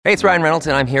Hey, it's Ryan Reynolds,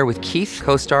 and I'm here with Keith,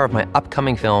 co-star of my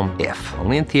upcoming film, If,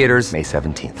 only in theaters May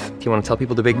 17th. Do you want to tell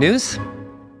people the big news?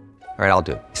 All right, I'll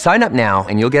do it. Sign up now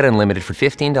and you'll get unlimited for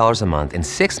 $15 a month and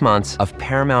 6 months of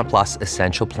Paramount Plus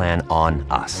Essential Plan on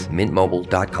us.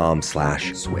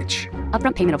 MintMobile.com/switch.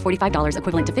 Upfront payment of $45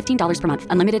 equivalent to $15 per month.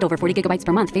 Unlimited over 40 gigabytes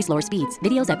per month. Face lower speeds.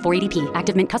 Videos at 480p.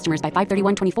 Active Mint customers by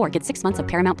 531.24 get 6 months of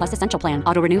Paramount Plus Essential Plan.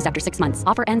 Auto renews after 6 months.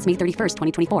 Offer ends May 31st,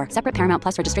 2024. Separate Paramount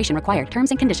Plus registration required. Terms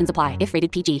and conditions apply if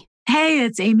rated PG. Hey,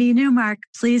 it's Amy Newmark.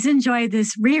 Please enjoy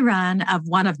this rerun of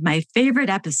one of my favorite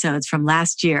episodes from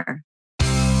last year.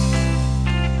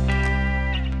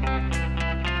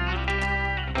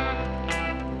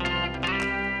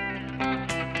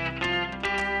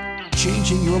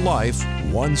 Changing your life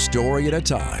one story at a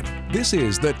time. This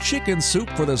is the Chicken Soup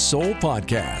for the Soul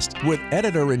podcast with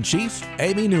Editor-in-Chief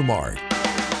Amy Newmark.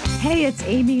 Hey, it's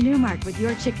Amy Newmark with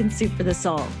your Chicken Soup for the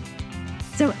Soul.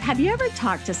 So have you ever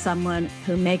talked to someone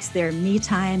who makes their me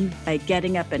time by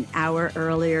getting up an hour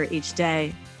earlier each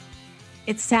day?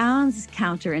 It sounds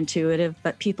counterintuitive,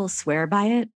 but people swear by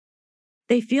it.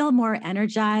 They feel more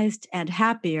energized and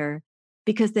happier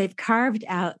because they've carved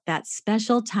out that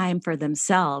special time for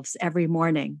themselves every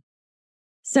morning.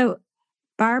 So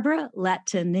Barbara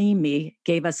Lettanimi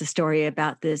gave us a story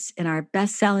about this in our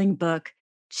best-selling book,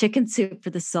 Chicken Soup for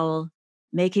the Soul,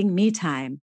 Making Me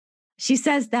Time. She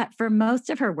says that for most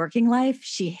of her working life,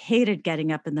 she hated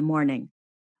getting up in the morning.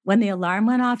 When the alarm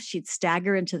went off, she'd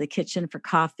stagger into the kitchen for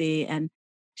coffee, and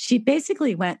she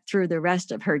basically went through the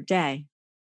rest of her day.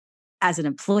 As an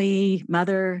employee,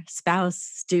 mother, spouse,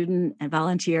 student, and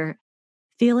volunteer,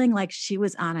 feeling like she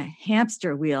was on a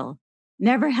hamster wheel,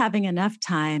 never having enough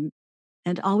time,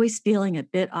 and always feeling a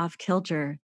bit off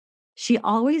kilter. She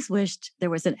always wished there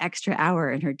was an extra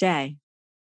hour in her day.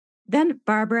 Then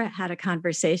Barbara had a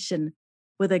conversation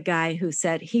with a guy who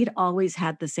said he'd always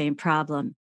had the same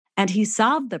problem, and he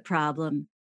solved the problem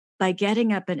by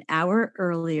getting up an hour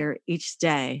earlier each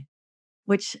day,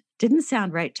 which didn't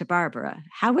sound right to Barbara.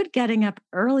 How would getting up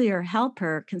earlier help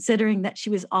her, considering that she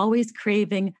was always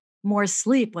craving more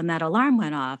sleep when that alarm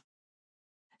went off?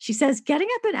 She says, getting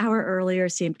up an hour earlier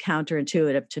seemed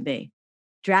counterintuitive to me.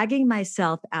 Dragging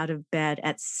myself out of bed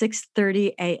at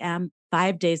 6:30 a.m.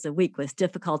 5 days a week was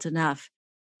difficult enough.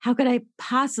 How could I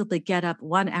possibly get up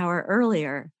 1 hour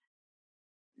earlier?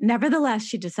 Nevertheless,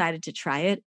 she decided to try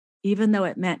it, even though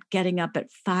it meant getting up at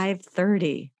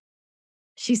 5:30.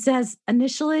 She says,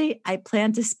 initially, I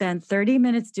planned to spend 30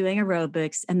 minutes doing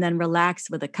aerobics and then relax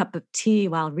with a cup of tea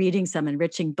while reading some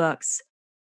enriching books.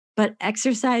 But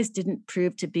exercise didn't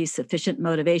prove to be sufficient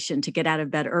motivation to get out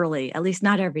of bed early, at least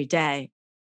not every day.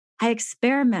 I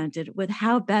experimented with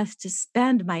how best to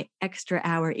spend my extra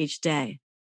hour each day.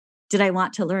 Did I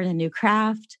want to learn a new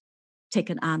craft,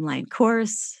 take an online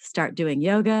course, start doing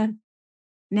yoga?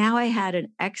 Now I had an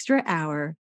extra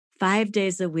hour, 5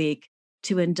 days a week,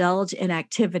 to indulge in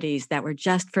activities that were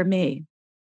just for me.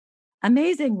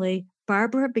 Amazingly,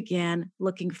 Barbara began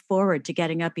looking forward to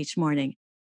getting up each morning.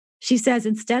 She says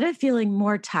instead of feeling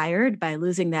more tired by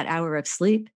losing that hour of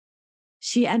sleep,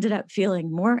 she ended up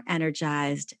feeling more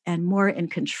energized and more in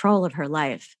control of her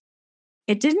life.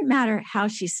 It didn't matter how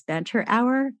she spent her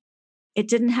hour. It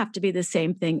didn't have to be the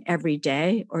same thing every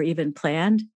day or even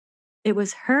planned. It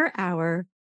was her hour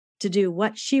to do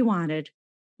what she wanted,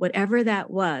 whatever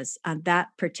that was on that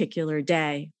particular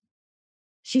day.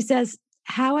 She says,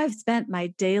 how I've spent my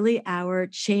daily hour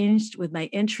changed with my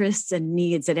interests and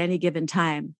needs at any given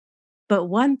time. But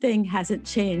one thing hasn't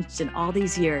changed in all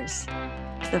these years.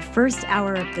 The first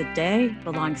hour of the day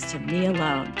belongs to me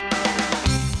alone.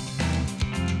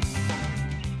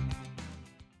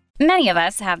 Many of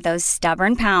us have those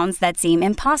stubborn pounds that seem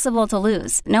impossible to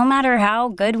lose, no matter how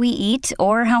good we eat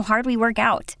or how hard we work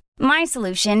out. My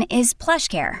solution is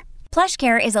PlushCare.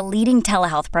 PlushCare is a leading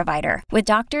telehealth provider with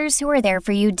doctors who are there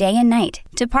for you day and night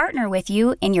to partner with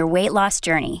you in your weight loss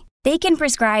journey. They can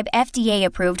prescribe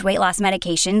FDA-approved weight loss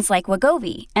medications like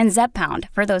Wegovy and Zepbound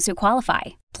for those who qualify.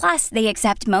 Plus, they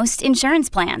accept most insurance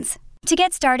plans. To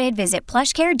get started, visit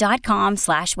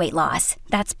plushcare.com/weightloss.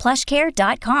 That's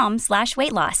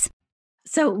plushcare.com/weightloss.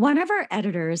 So one of our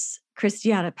editors,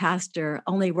 Christiana Pastor,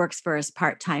 only works for us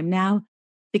part-time now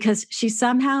because she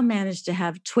somehow managed to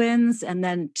have twins and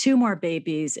then 2 more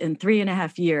babies in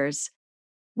 3.5 years.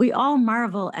 We all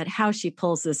marvel at how she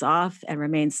pulls this off and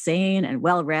remains sane and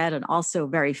well-read and also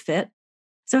very fit.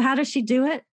 So how does she do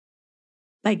it?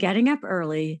 By getting up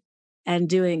early and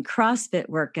doing CrossFit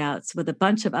workouts with a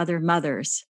bunch of other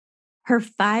mothers. Her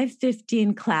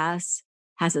 5:15 class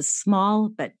has a small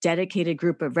but dedicated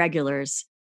group of regulars,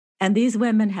 and these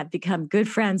women have become good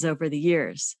friends over the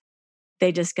years.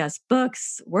 They discuss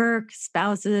books, work,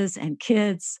 spouses, and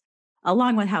kids,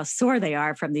 along with how sore they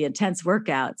are from the intense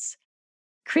workouts.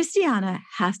 Christiana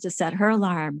has to set her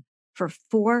alarm for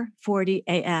 4:40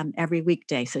 a.m. every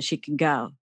weekday so she can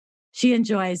go. She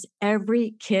enjoys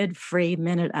every kid-free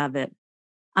minute of it.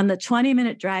 On the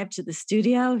 20-minute drive to the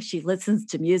studio, she listens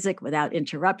to music without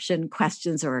interruption,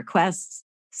 questions, or requests.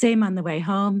 Same on the way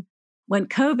home. When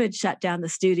COVID shut down the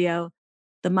studio,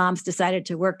 the moms decided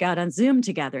to work out on Zoom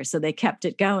together, so they kept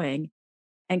it going.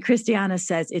 And Christiana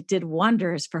says it did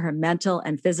wonders for her mental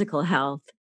and physical health.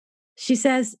 She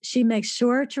says she makes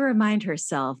sure to remind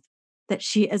herself that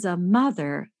she is a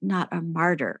mother, not a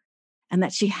martyr, and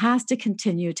that she has to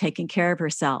continue taking care of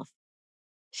herself.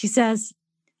 She says,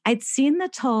 I'd seen the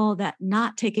toll that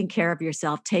not taking care of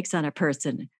yourself takes on a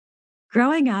person.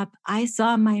 Growing up, I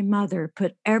saw my mother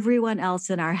put everyone else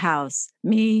in our house,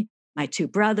 me, my two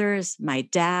brothers, my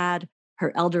dad,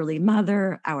 her elderly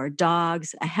mother, our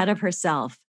dogs, ahead of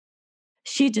herself.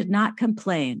 She did not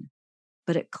complain,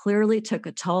 but it clearly took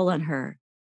a toll on her.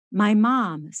 My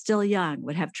mom, still young,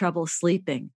 would have trouble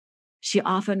sleeping. She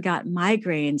often got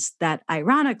migraines that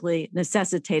ironically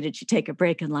necessitated she take a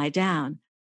break and lie down.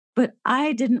 But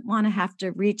I didn't want to have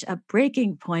to reach a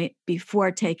breaking point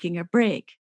before taking a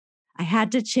break. I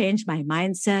had to change my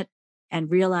mindset and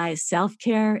realize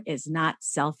self-care is not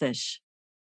selfish.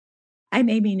 I'm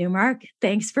Amy Newmark.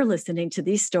 Thanks for listening to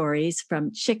these stories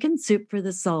from Chicken Soup for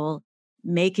the Soul,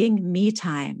 Making Me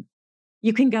Time.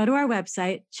 You can go to our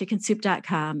website,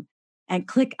 chickensoup.com, and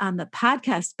click on the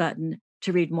podcast button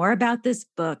to read more about this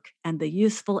book and the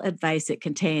useful advice it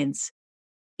contains.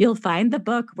 You'll find the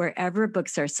book wherever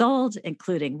books are sold,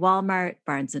 including Walmart,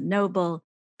 Barnes & Noble,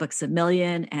 Books A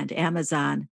Million, and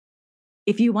Amazon.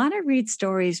 If you want to read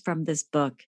stories from this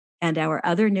book and our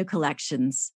other new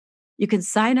collections, you can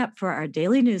sign up for our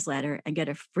daily newsletter and get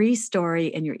a free story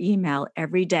in your email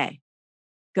every day.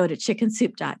 Go to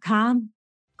chickensoup.com,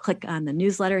 click on the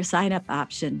newsletter sign-up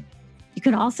option. You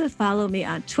can also follow me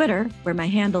on Twitter, where my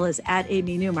handle is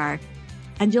 @AmyNewmark,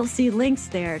 and you'll see links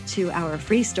there to our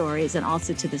free stories and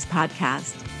also to this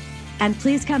podcast. And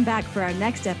please come back for our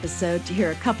next episode to hear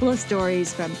a couple of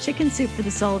stories from Chicken Soup for the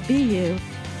Soul BU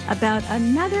about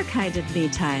another kind of me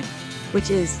time, which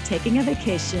is taking a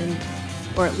vacation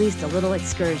or at least a little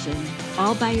excursion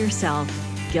all by yourself,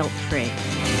 guilt-free.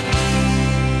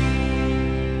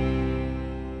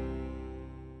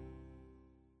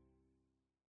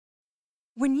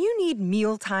 When you need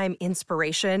mealtime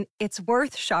inspiration, it's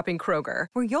worth shopping Kroger,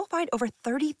 where you'll find over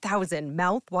 30,000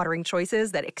 mouth-watering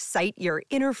choices that excite your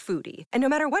inner foodie. And no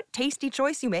matter what tasty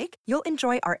choice you make, you'll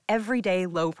enjoy our everyday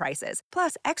low prices,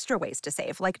 plus extra ways to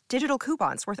save, like digital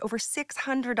coupons worth over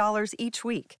 $600 each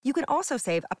week. You can also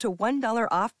save up to $1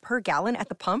 off per gallon at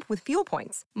the pump with fuel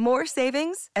points. More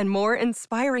savings and more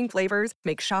inspiring flavors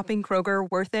make shopping Kroger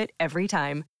worth it every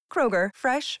time. Kroger,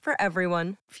 fresh for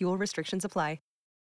everyone. Fuel restrictions apply.